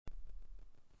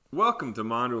Welcome to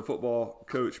Mondo Football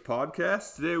Coach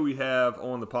Podcast. Today we have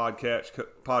on the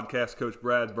podcast Coach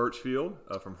Brad Birchfield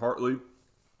from Hartley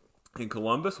in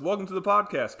Columbus. Welcome to the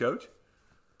podcast, Coach.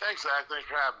 Thanks, Zach. Thanks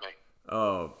for having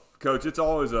me. Coach, it's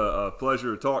always a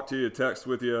pleasure to talk to you, text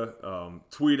with you,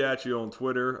 tweet at you on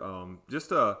Twitter.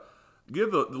 Just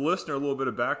give the listener a little bit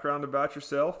of background about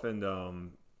yourself, and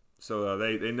so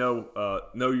they know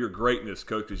your greatness,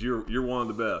 Coach, because you're one of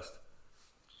the best.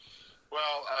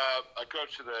 Well, I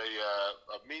coach at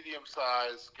a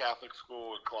medium-sized Catholic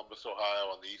school in Columbus,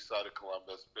 Ohio, on the east side of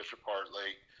Columbus, Bishop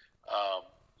Hartley.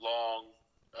 Long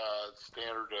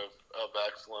standard of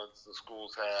excellence the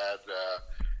school's had.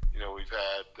 We've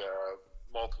had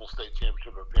multiple state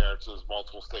championship appearances,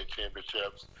 multiple state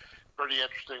championships. Pretty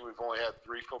interesting. We've only had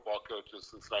 3 football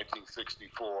coaches since 1964,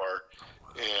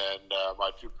 and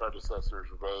my 2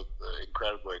 predecessors were both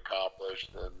incredibly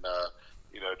accomplished and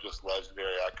just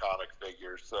legendary, iconic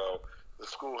figures. So the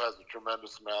school has a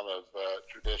tremendous amount of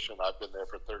tradition. I've been there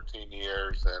for 13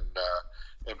 years, and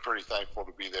am pretty thankful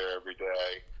to be there every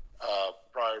day.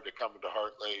 Prior to coming to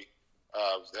Hartley,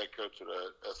 I was head coach at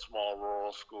a small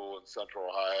rural school in central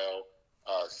Ohio,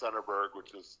 Centerburg,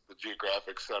 which is the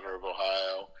geographic center of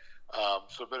Ohio.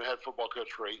 So I've been a head football coach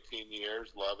for 18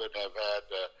 years. Love it. I've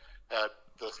had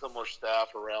the similar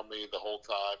staff around me the whole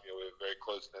time. We have a very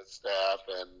close-knit staff,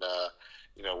 and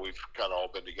we've kind of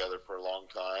all been together for a long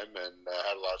time and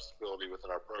had a lot of stability within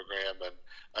our program, and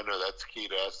I know that's key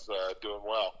to us doing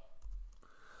well.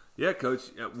 Yeah,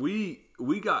 Coach, we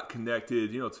got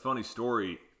connected. It's a funny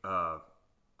story. I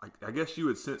guess you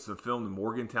had sent some film to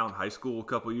Morgantown High School a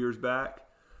couple years back,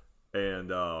 and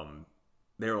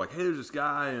they were like, hey, there's this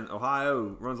guy in Ohio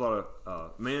who runs a lot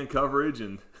of man coverage,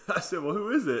 and I said, well, who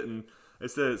is it? And they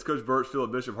said it's Coach Birchfield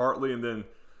at Bishop Hartley, and then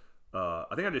I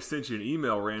think I just sent you an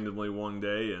email randomly one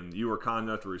day, and you were kind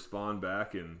enough to respond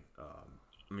back. And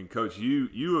Coach,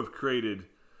 you have created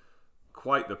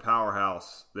quite the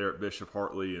powerhouse there at Bishop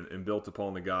Hartley, and built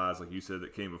upon the guys, like you said,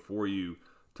 that came before you.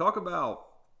 Talk about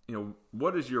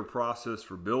what is your process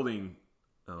for building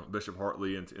Bishop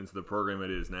Hartley into the program it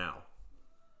is now?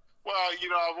 Well,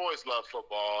 I've always loved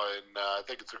football, and I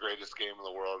think it's the greatest game in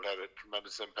the world. It had a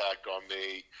tremendous impact on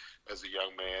me as a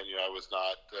young man. I was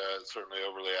not certainly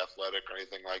overly athletic or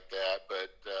anything like that,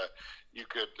 but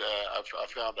I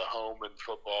found a home in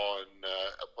football and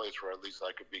a place where at least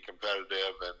I could be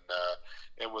competitive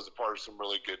and was a part of some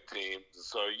really good teams. And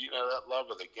so, that love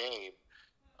of the game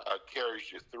carries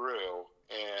you through.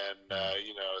 And,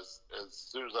 as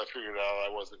soon as I figured out I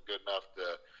wasn't good enough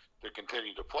to continue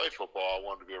to play football, I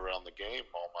wanted to be around the game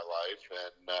all my life.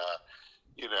 And,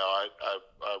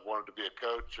 I wanted to be a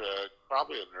coach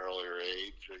probably at an earlier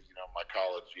age, my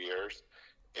college years.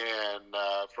 And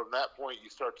from that point, you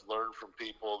start to learn from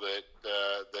people that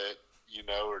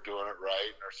are doing it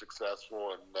right and are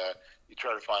successful, and you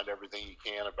try to find everything you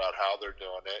can about how they're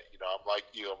doing it. I'm like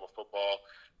you. I'm a football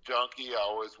junkie. I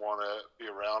always want to be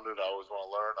around it. I always want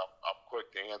to learn. I'm quick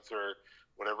to answer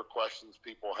whatever questions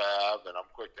people have, and I'm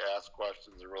quick to ask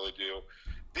questions and really do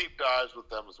deep dives with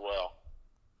them as well.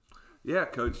 Yeah,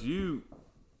 Coach, we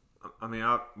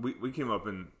came up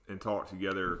and talked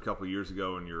together a couple of years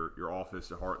ago in your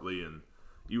office at Hartley, and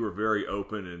you were very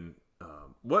open. And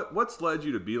what's led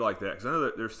you to be like that? Because I know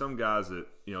that there's some guys that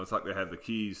it's like they have the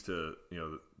keys to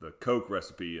the Coke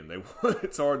recipe, and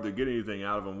it's hard to get anything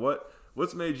out of them.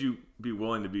 What's made you be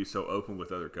willing to be so open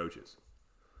with other coaches?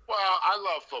 Well, I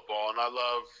love football, and I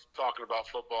love talking about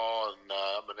football, and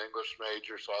I'm an English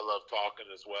major, so I love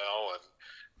talking as well, and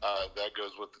that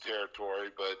goes with the territory.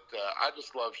 But I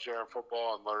just love sharing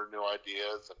football and learning new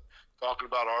ideas and talking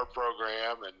about our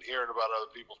program and hearing about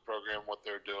other people's program, what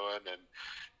they're doing. And,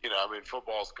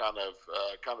 football's kind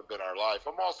of been our life.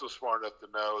 I'm also smart enough to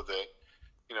know that,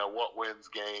 what wins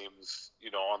games,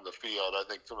 on the field. I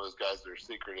think some of those guys that are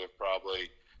secretive probably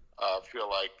feel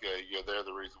like they're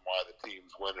the reason why the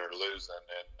team's winning or losing,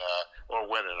 or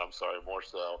winning. I'm sorry, more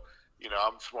so.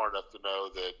 I'm smart enough to know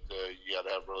that you got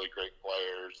to have really great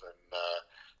players,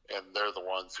 and they're the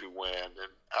ones who win,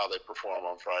 and how they perform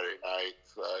on Friday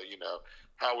nights.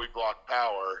 How we block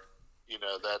power.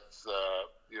 That's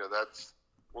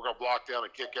we're going to block down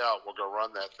and kick out. We're going to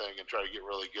run that thing and try to get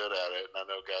really good at it. And I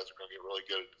know guys are going to get really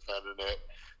good at defending it,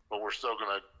 but we're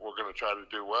going to try to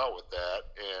do well with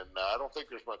that. And I don't think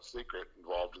there's much secret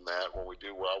involved in that. When we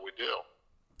do well, we do.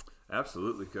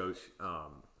 Absolutely, Coach.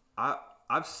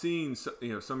 I've seen some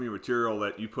of your material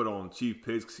that you put on Chief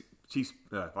Pigskin.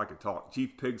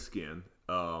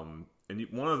 And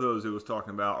one of those, it was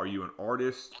talking about, are you an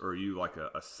artist or are you like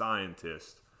a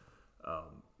scientist?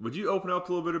 Would you open up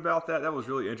a little bit about that? That was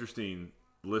really interesting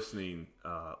listening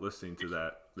to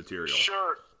that material.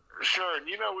 Sure. Sure, and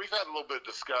we've had a little bit of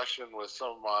discussion with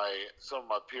some of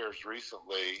my peers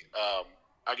recently.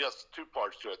 I guess two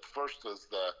parts to it. The first is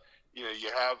you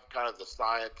have kind of the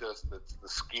scientist that's the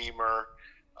schemer,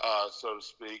 so to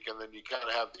speak, and then you kind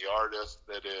of have the artist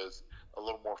that is a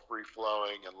little more free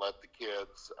flowing and let the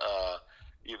kids,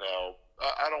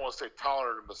 I don't want to say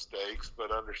tolerant of mistakes,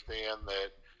 but understand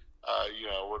that.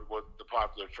 What the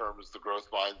popular term is the growth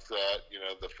mindset.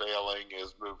 The failing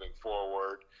is moving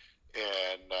forward,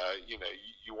 and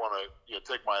you want to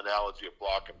take my analogy of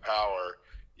block and power.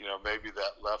 Maybe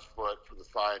that left foot for the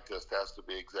scientist has to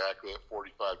be exactly at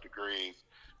 45 degrees,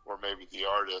 or maybe the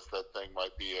artist, that thing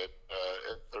might be at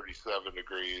 37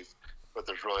 degrees, but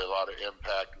there's really a lot of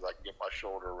impact because I can get my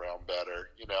shoulder around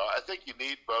better. I think you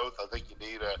need both. I think you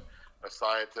need a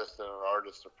scientist and an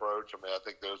artist approach. I mean, I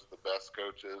think those are the best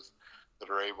coaches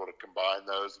that are able to combine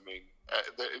those. I mean,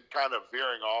 kind of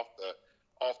veering off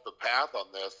the path on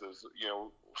this is,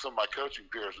 some of my coaching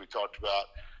peers, we talked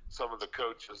about some of the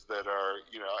coaches that are,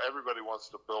 everybody wants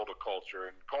to build a culture,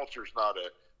 and culture is not an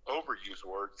overused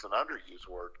word, it's an underused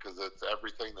word, because it's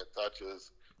everything that touches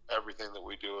everything that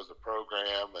we do as a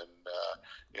program, and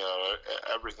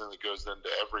everything that goes into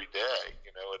every day.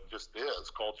 It just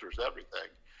is. Culture is everything.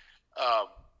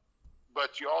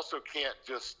 But you also can't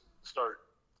just start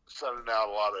sending out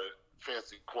a lot of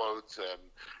fancy quotes and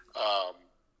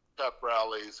pep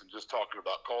rallies and just talking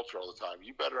about culture all the time.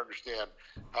 You better understand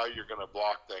how you're going to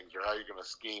block things or how you're going to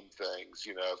scheme things.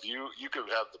 If you could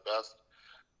have the best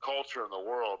culture in the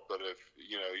world, but if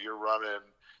you're running,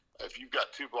 if you've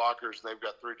got two blockers and they've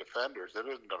got three defenders, it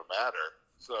isn't going to matter.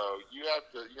 So you have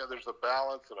to, there's a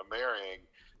balance and a marrying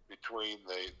between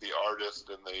the artist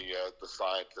and the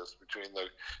scientist, between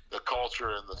the culture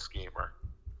and the schemer.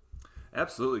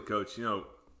 Absolutely, Coach.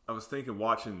 I was thinking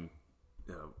watching,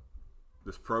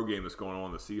 this pro game that's going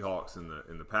on, the Seahawks and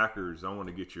the Packers. I want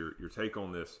to get your take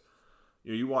on this.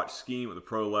 You watch scheme at the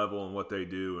pro level and what they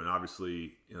do, and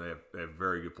obviously, they have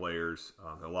very good players,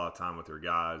 a lot of time with their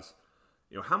guys.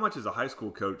 How much as a high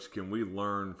school coach can we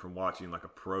learn from watching like a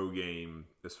pro game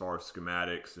as far as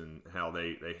schematics and how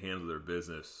they handle their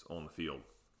business on the field?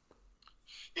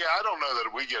 Yeah, I don't know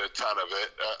that we get a ton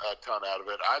out of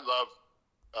it. I love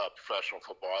professional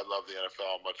football. I love the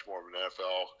NFL. I'm much more of an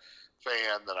NFL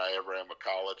fan than I ever am a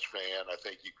college fan. I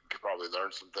think you can probably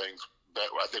learn some things.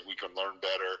 I think we can learn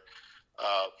better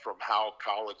from how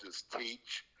colleges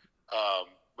teach.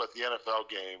 But the NFL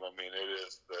game, I mean, it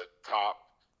is the top,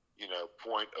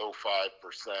 0.05%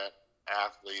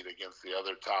 athlete against the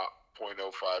other top 0.05%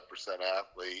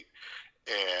 athlete.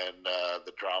 And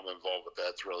the drama involved with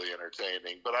that's really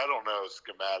entertaining. But I don't know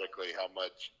schematically how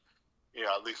much,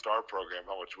 at least our program,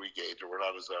 how much we gauge it. We're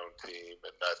not a zone team,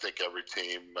 and I think every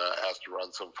team has to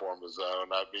run some form of zone.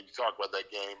 I mean, you talk about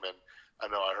that game, and I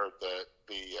know I heard the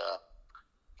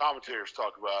commentators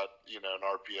talk about, an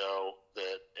RPO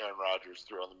that Aaron Rodgers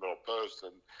threw on the middle post,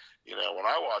 and when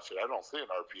I watch it, I don't see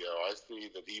an RPO. I see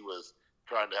that he was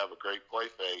trying to have a great play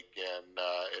fake, and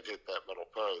it hit that middle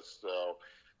post. So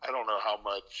I don't know how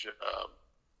much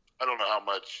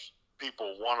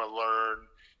people want to learn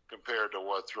compared to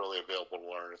what's really available to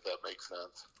learn, if that makes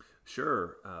sense.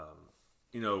 Sure.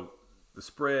 The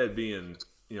spread being,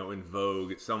 in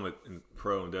vogue, it's somewhat in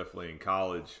pro and definitely in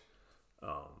college.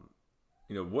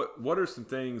 What are some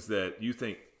things that you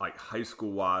think, like high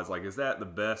school wise, like is that the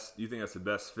best? Do you think that's the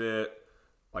best fit,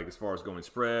 like as far as going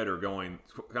spread or going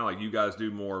kind of like you guys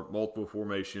do more multiple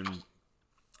formation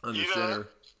under center?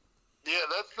 Yeah,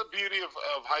 that's the beauty of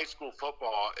high school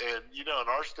football. And, in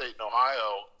our state in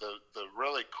Ohio, the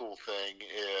really cool thing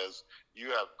is you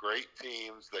have great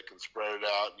teams that can spread it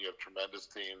out, and you have tremendous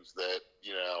teams that,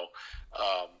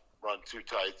 run two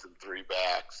tights and three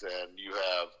backs. And you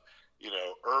have,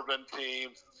 urban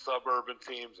teams, suburban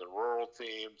teams, and rural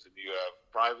teams, and you have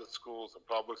private schools and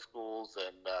public schools.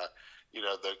 And,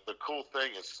 the cool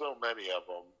thing is so many of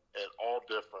them in all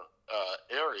different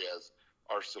areas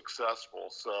are successful.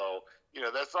 So,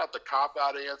 that's not the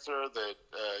cop-out answer that,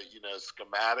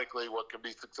 schematically what can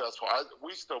be successful.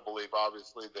 We still believe,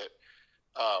 obviously, that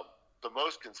the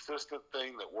most consistent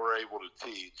thing that we're able to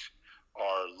teach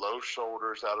are low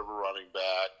shoulders out of a running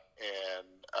back and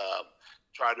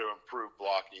try to improve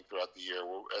blocking throughout the year.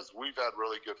 As we've had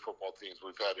really good football teams,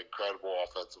 we've had incredible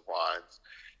offensive lines.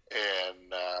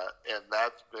 And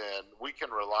that's been, we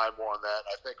can rely more on that.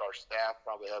 I think our staff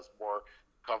probably has more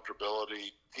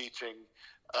comfortability teaching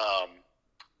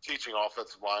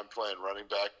offensive line play and running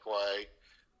back play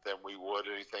than we would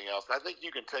anything else. I think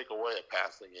you can take away a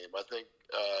passing game. I think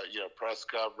press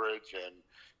coverage and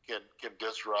can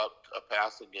disrupt a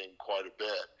passing game quite a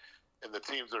bit. and the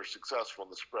teams that are successful in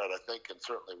the spread, I think, can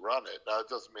certainly run it. Now, it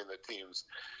doesn't mean that teams,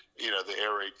 the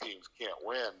air raid teams can't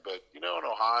win, but, in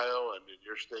Ohio and in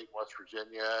your state, West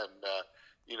Virginia, and,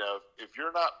 if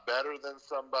you're not better than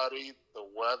somebody, the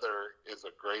weather is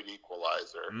a great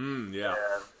equalizer. Yeah.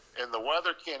 And the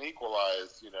weather can't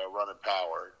equalize, running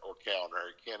power or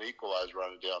counter. It can't equalize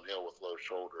running downhill with low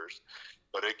shoulders.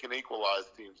 But it can equalize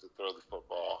teams that throw the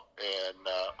football. And,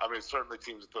 certainly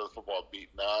teams that throw the football have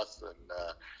beaten us. And,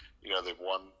 they've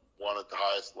won at the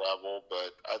highest level.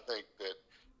 But I think that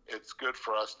it's good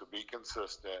for us to be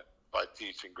consistent by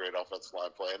teaching great offensive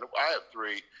line play. And I have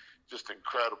 3 just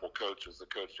incredible coaches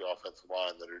that coach the offensive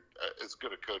line that are as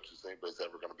good a coaches as anybody's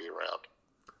ever going to be around.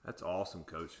 That's awesome,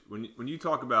 Coach. When you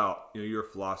talk about your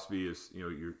philosophy is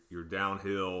your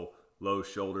downhill, low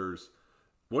shoulders.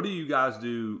 What do you guys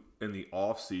do in the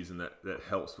off season that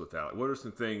helps with that? What are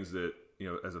some things that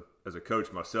as a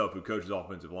coach myself who coaches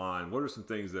offensive line? What are some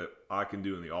things that I can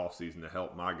do in the off season to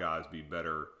help my guys be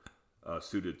better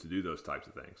suited to do those types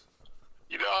of things?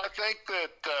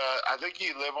 I think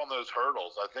you live on those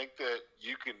hurdles. I think that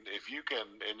you can, if you can,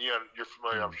 and you're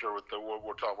familiar, I'm sure, with what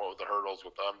we're talking about with the hurdles,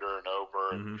 with under and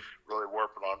over, and really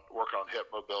working on hip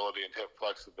mobility and hip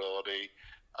flexibility.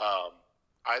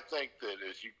 I think that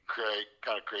as you create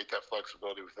that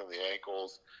flexibility within the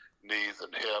ankles, knees,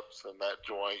 and hips, and that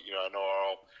joint, I know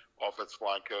our offensive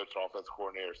line coach and offensive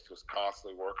coordinators just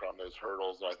constantly work on those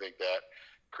hurdles, and I think that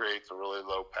creates a really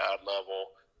low pad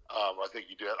level. I think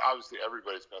you do it. Obviously,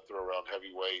 everybody's going to throw around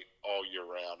heavy weight all year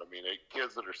round.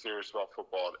 Kids that are serious about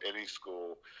football at any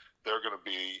school, they're going to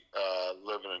be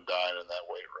living and dying in that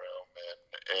weight room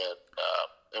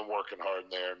and working hard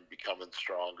in there and becoming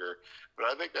stronger. But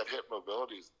I think that hip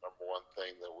mobility is the number one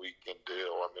thing that we can do.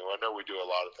 I know we do a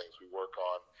lot of things. We work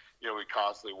on, we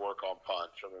constantly work on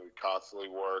punch. We constantly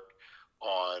work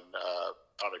on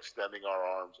extending our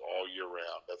arms all year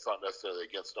round. That's not necessarily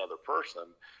against another person,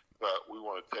 but we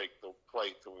want to take the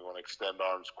plates and we want to extend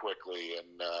arms quickly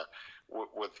and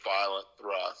with violent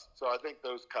thrust. So I think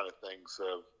those kind of things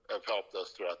have helped us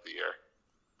throughout the year.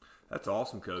 That's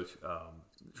awesome, Coach.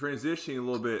 Transitioning a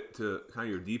little bit to kind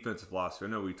of your defensive philosophy. I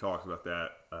know we talked about that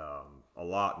a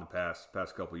lot in the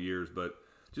past couple of years, but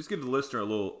just give the listener a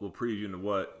little preview into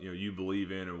what you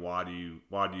believe in and why do you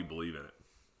believe in it?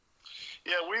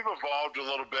 Yeah, we've evolved a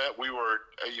little bit. We were,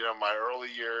 my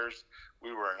early years, we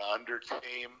were an under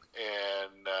team,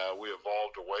 and we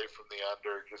evolved away from the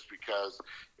under just because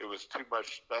it was too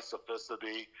much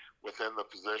specificity within the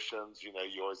positions. You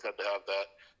always had to have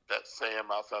that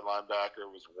Sam outside linebacker. It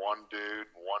was one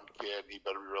dude, one kid, and he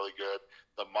better be really good.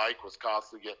 The Mike was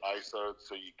constantly getting ISO'd,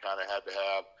 so you kind of had to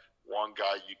have one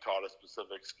guy you taught a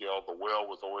specific skill. The Will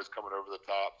was always coming over the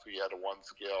top, so you had a one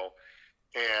skill.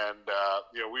 And,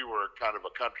 we were kind of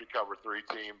a country cover 3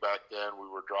 team back then.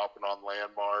 We were dropping on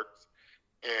landmarks.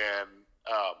 And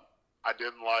I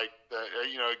didn't like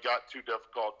it got too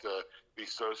difficult to be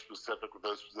so specific with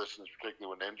those positions,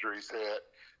 particularly when injuries hit.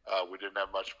 We didn't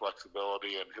have much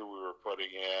flexibility in who we were putting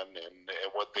in and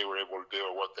what they were able to do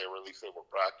or what they were at least able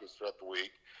to practice throughout the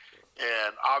week.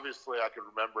 And obviously I can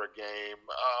remember a game,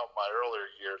 my earlier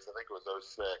years, I think it was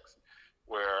 06,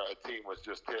 where a team was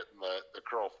just hitting the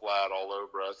curl flat all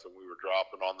over us, and we were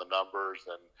dropping on the numbers,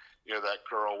 and that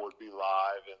curl would be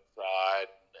live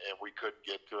inside, and we couldn't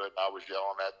get to it. And I was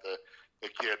yelling at the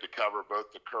kid to cover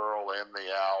both the curl and the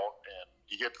out, and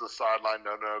you get to the sideline,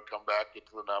 no, come back, get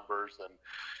to the numbers, and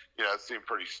it seemed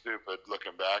pretty stupid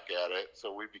looking back at it.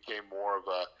 So we became more of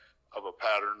a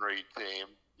pattern read team,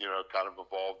 kind of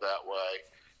evolved that way,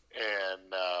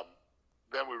 and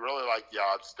then we really liked the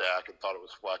odd stack and thought it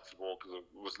was flexible because it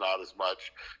was not as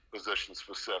much position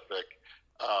specific.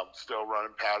 Still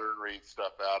running pattern read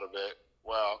stuff out of it.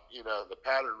 Well, the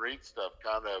pattern read stuff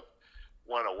kind of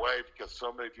went away because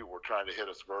so many people were trying to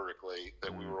hit us vertically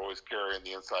that we were always carrying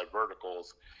the inside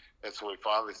verticals. And so we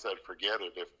finally said, forget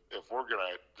it. If we're going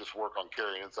to just work on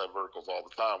carrying inside verticals all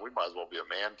the time, we might as well be a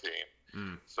man team.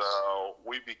 So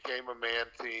we became a man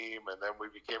team, and then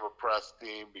we became a press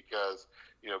team because,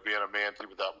 being a man team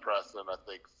without pressing, I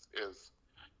think is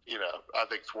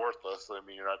it's worthless.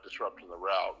 You're not disrupting the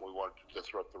route. We wanted to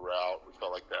disrupt the route. We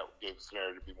felt like that gave the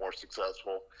scenario to be more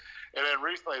successful. And then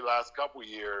recently, last couple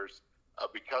of years,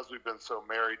 because we've been so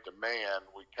married to man,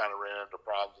 we kind of ran into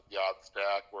problems with the odd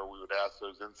stack where we would ask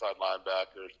those inside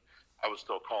linebackers. I was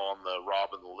still calling the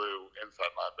Rob and the Lou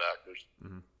inside linebackers.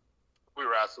 We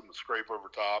were asking them to scrape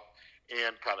over top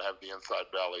and kind of have the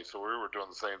inside belly. So we were doing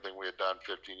the same thing we had done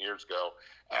 15 years ago,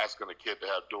 asking a kid to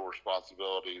have dual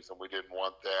responsibilities, and we didn't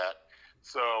want that.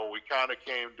 So we kind of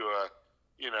came to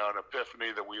an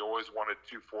epiphany that we always wanted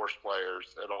two force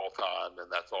players at all time,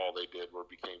 and that's all they did were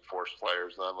became force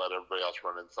players, and then let everybody else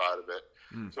run inside of it.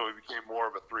 So we became more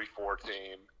of a 3-4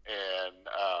 team, and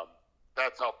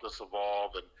that's helped us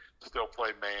evolve and still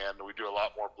play man. We do a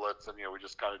lot more blitzing. We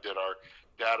just kind of did our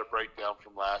data breakdown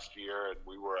from last year, and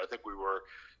I think we were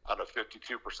on a 52%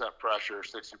 pressure,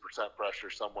 60% pressure,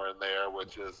 somewhere in there,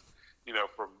 which is,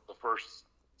 from the first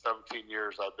 17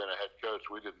 years I've been a head coach,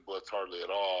 we didn't blitz hardly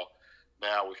at all.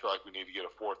 Now we feel like we need to get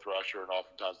a fourth rusher and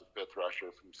oftentimes a fifth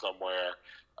rusher from somewhere,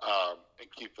 and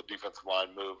keep the defensive line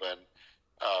moving,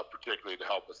 particularly to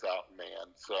help us out in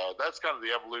man. So that's kind of the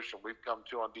evolution we've come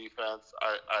to on defense.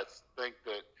 I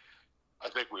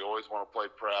think we always want to play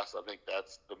press. I think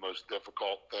that's the most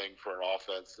difficult thing for an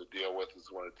offense to deal with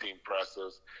is when a team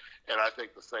presses. And I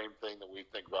think the same thing that we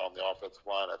think about on the offensive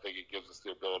line, I think it gives us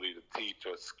the ability to teach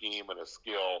a scheme and a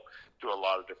skill to a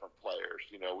lot of different players.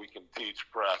 We can teach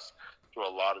press to a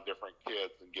lot of different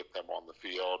kids and get them on the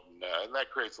field, and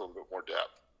that creates a little bit more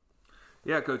depth.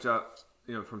 Yeah, Coach,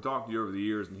 from talking to you over the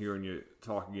years and hearing you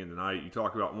talk again tonight, you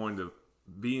talk about wanting to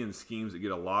be in schemes that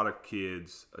get a lot of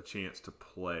kids a chance to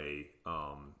play,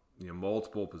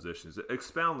 multiple positions.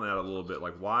 Expound on that a little bit.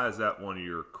 Like, why is that one of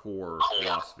your core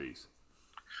philosophies?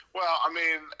 Well,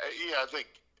 I think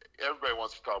everybody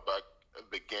wants to talk about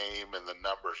the game and the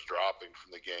numbers dropping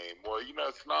from the game. Well,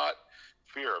 it's not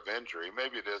fear of injury.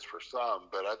 Maybe it is for some,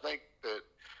 but I think that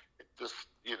just,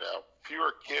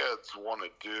 fewer kids want to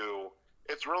do.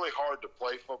 It's really hard to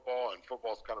play football, and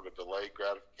football is kind of a delayed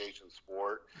gratification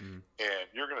sport. And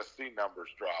you're going to see numbers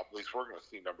drop. At least we're going to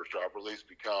see numbers drop, or at least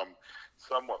become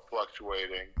somewhat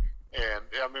fluctuating. And,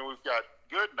 we've got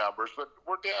good numbers, but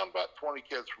we're down about 20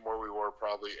 kids from where we were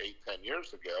probably 8-10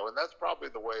 years ago. And that's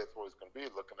probably the way it's always going to be,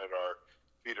 looking at our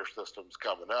feeder systems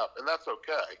coming up. And that's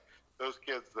okay. Those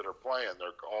kids that are playing,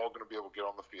 they're all going to be able to get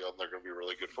on the field, and they're going to be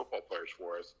really good football players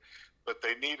for us. But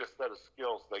they need a set of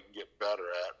skills they can get better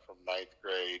at from ninth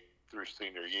grade through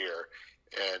senior year.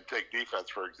 And take defense,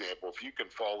 for example. If you can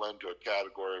fall into a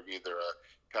category of either a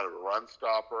kind of a run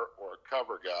stopper or a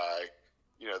cover guy,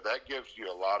 that gives you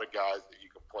a lot of guys that you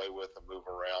can play with and move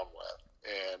around with.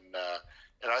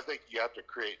 And I think you have to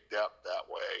create depth that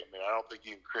way. I don't think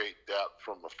you can create depth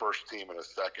from a first team and a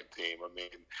second team.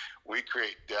 We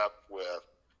create depth with,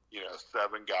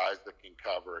 7 guys that can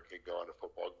cover, can go into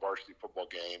varsity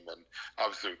football game. And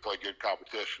obviously we play good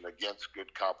competition against good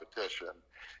competition.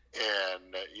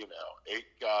 And, 8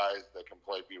 guys that can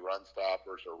be run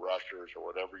stoppers or rushers or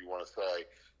whatever you want to say.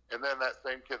 And then that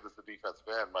same kid that's the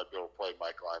defensive end might be able to play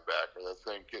Mike linebacker. That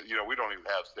same kid, we don't even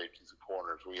have safeties and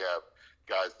corners. We have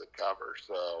guys that cover.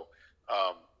 So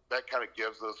that kind of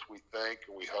gives us, we think,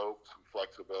 and we hope, some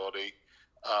flexibility.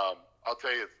 I'll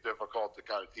tell you, it's difficult to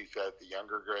kind of teach that at the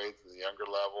younger grades and the younger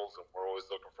levels, and we're always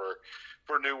looking for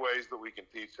new ways that we can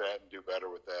teach that and do better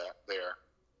with that there.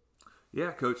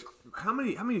 Yeah, Coach. How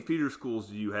many feeder schools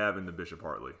do you have in the Bishop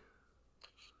Hartley?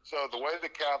 So the way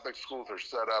the Catholic schools are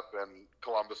set up in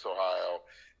Columbus, Ohio,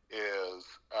 is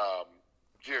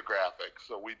geographic.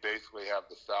 So we basically have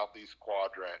the southeast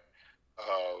quadrant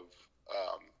of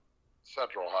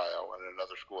central Ohio, and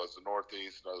another school has the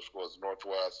northeast, another school has the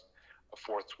northwest, a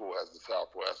fourth school has the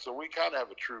southwest. So we kind of have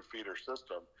a true feeder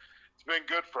system. It's been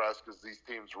good for us because these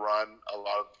teams run a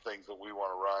lot of the things that we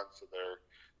want to run, so they're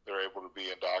able to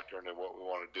be indoctrinated in what we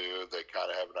want to do. They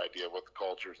kind of have an idea of what the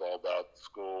culture is all about at the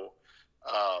school.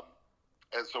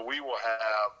 And so we will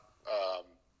have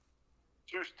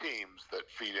two teams that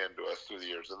feed into us through the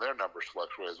years, and their numbers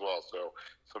fluctuate as well. So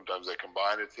sometimes they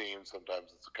combine a team,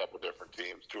 sometimes it's a couple different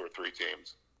teams, 2 or 3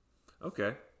 teams.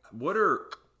 Okay. What are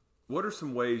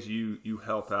some ways you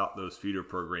help out those feeder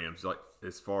programs, like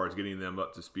as far as getting them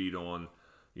up to speed on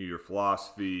your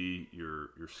philosophy, your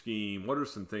scheme? What are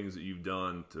some things that you've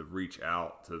done to reach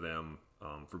out to them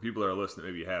for people that are listening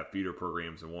that maybe have feeder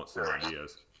programs and want some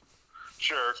ideas?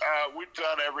 Sure. We've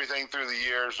done everything through the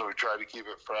years, and we try to keep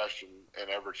it fresh and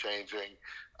ever-changing.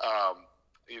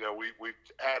 We've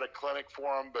had a clinic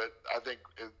for them, but I think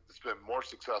it's been more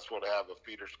successful to have a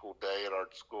feeder school day at our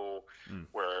school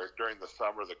where during the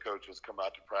summer the coaches come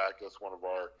out to practice, one of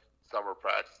our summer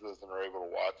practices, and are able to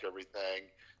watch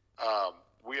everything.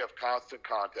 We have constant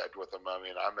contact with them.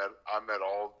 I'm at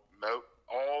all,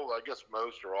 I guess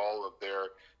most or all of their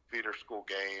feeder school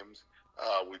games.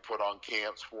 We put on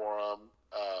camps for them.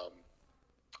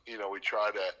 We try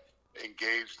to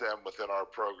engage them within our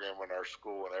program and our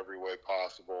school in every way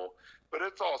possible. But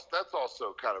that's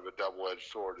also kind of a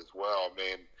double-edged sword as well.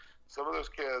 Some of those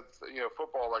kids,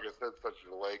 football, like I said, is such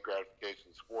a delayed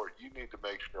gratification sport. You need to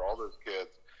make sure all those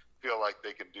kids feel like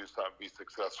they can do something, be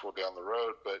successful down the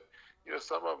road. But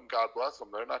some of them, God bless them,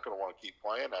 they're not going to want to keep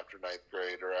playing after ninth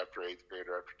grade or after eighth grade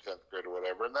or after 10th grade or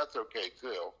whatever, and that's okay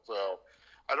too. So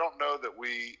I don't know that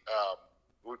we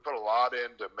put a lot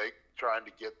into trying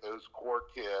to get those core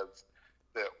kids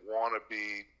that want to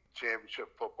be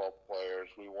championship football players.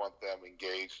 We want them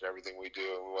engaged in everything we do,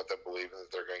 and we want them believing that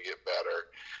they're going to get better.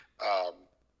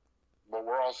 But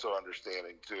we're also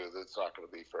understanding too that it's not going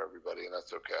to be for everybody, and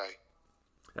that's okay.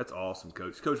 That's awesome,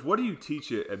 Coach. Coach, what do you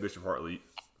teach at Bishop Hartley?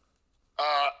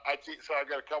 I teach. So I've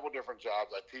got a couple different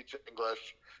jobs. I teach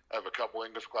English. I have a couple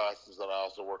English classes, and I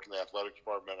also work in the athletic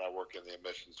department. And I work in the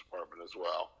admissions department as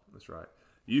well. That's right.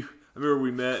 I remember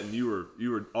we met, and you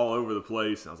were all over the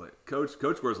place. And I was like,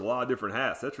 Coach wears a lot of different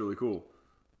hats. That's really cool.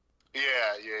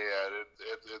 Yeah.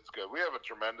 It's good. We have a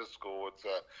tremendous school. It's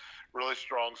a really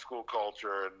strong school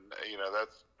culture, and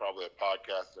that's probably a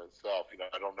podcast in itself.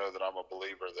 I don't know that I'm a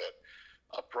believer that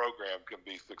a program can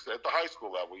be successful at the high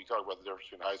school level. You talk about the difference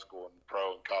between high school and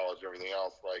pro and college and everything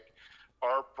else. Like,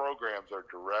 our programs are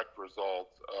direct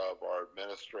results of our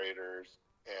administrators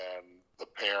and the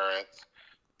parents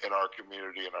in our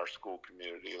community and our school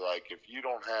community. Like, if you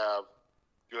don't have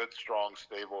good, strong,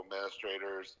 stable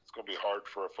administrators, it's going to be hard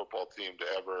for a football team to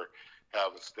ever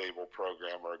have a stable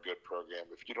program or a good program.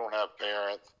 If you don't have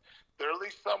parents, they're at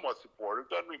least somewhat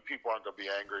supportive. Doesn't mean people aren't going to be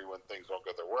angry when things don't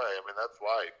go their way. I mean, that's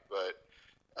life. But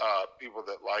people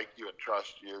that like you and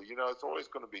trust you, it's always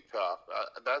going to be tough.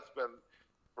 That's been,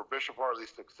 for Bishop Hartley's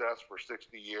success for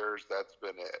 60 years, that's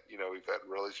been it. We've had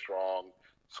really strong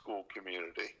school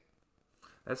community.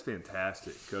 That's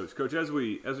fantastic, Coach. Coach, as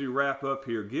we wrap up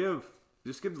here, give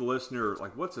the listener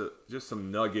just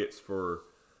some nuggets for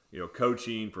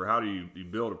coaching, for how do you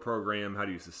build a program, how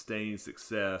do you sustain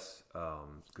success?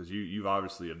 Because you've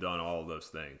obviously have done all of those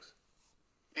things.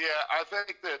 Yeah, I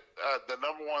think that the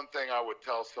number one thing I would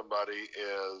tell somebody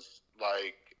is,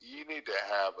 you need to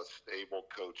have a stable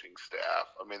coaching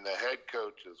staff. I mean, the head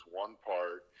coach is one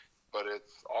part, but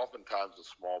it's oftentimes a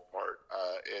small part.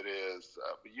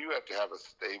 You have to have a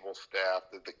stable staff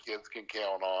that the kids can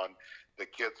count on, the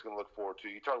kids can look forward to.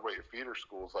 You talk about your feeder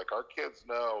schools. Like, our kids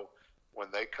know when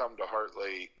they come to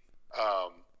Hartley,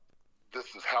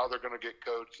 this is how they're going to get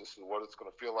coached. This is what it's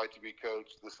going to feel like to be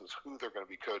coached. This is who they're going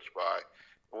to be coached by.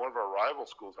 One of our rival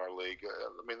schools in our league,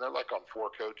 they're like on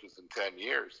 4 coaches in 10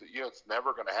 years. It's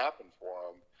never going to happen for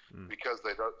them because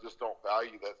they just don't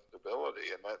value that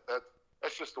stability, and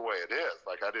that's just the way it is.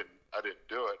 Like, I didn't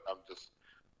do it. I'm just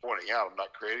pointing out. I'm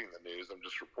not creating the news. I'm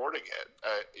just reporting it.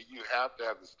 You have to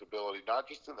have the stability, not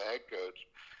just in the head coach,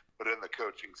 but in the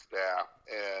coaching staff.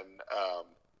 And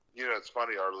it's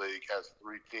funny. Our league has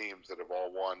 3 teams that have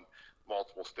all won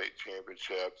multiple state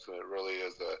championships, and it really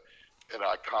is an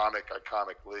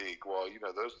iconic league. Well,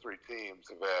 those 3 teams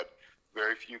have had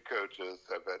very few coaches,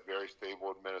 have had very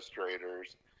stable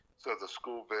administrators, so the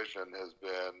school vision has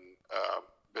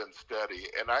been steady,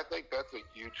 and I think that's a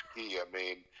huge key. I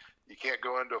mean, you can't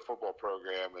go into a football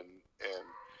program and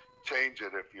change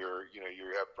it if you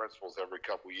have principals every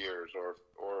couple years, or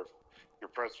if your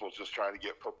principal's just trying to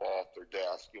get football off their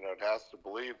desk. It has to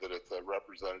believe that it's a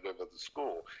representative of the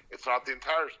school. It's not the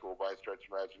entire school by a stretch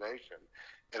of imagination,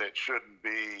 and it shouldn't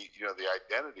be, the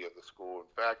identity of the school.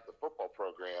 In fact, the football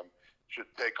program should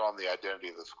take on the identity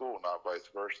of the school, not vice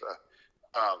versa.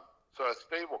 So a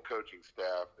stable coaching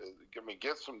staff,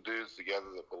 get some dudes together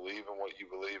that believe in what you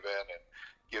believe in and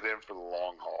get in for the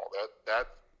long haul.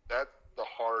 That's the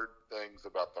hard things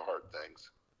about the hard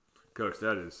things. Coach,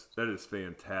 that is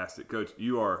fantastic. Coach,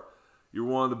 you're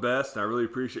one of the best, and I really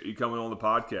appreciate you coming on the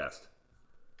podcast.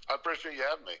 I appreciate you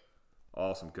having me.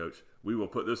 Awesome, Coach. We will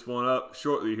put this one up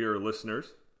shortly here,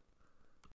 listeners.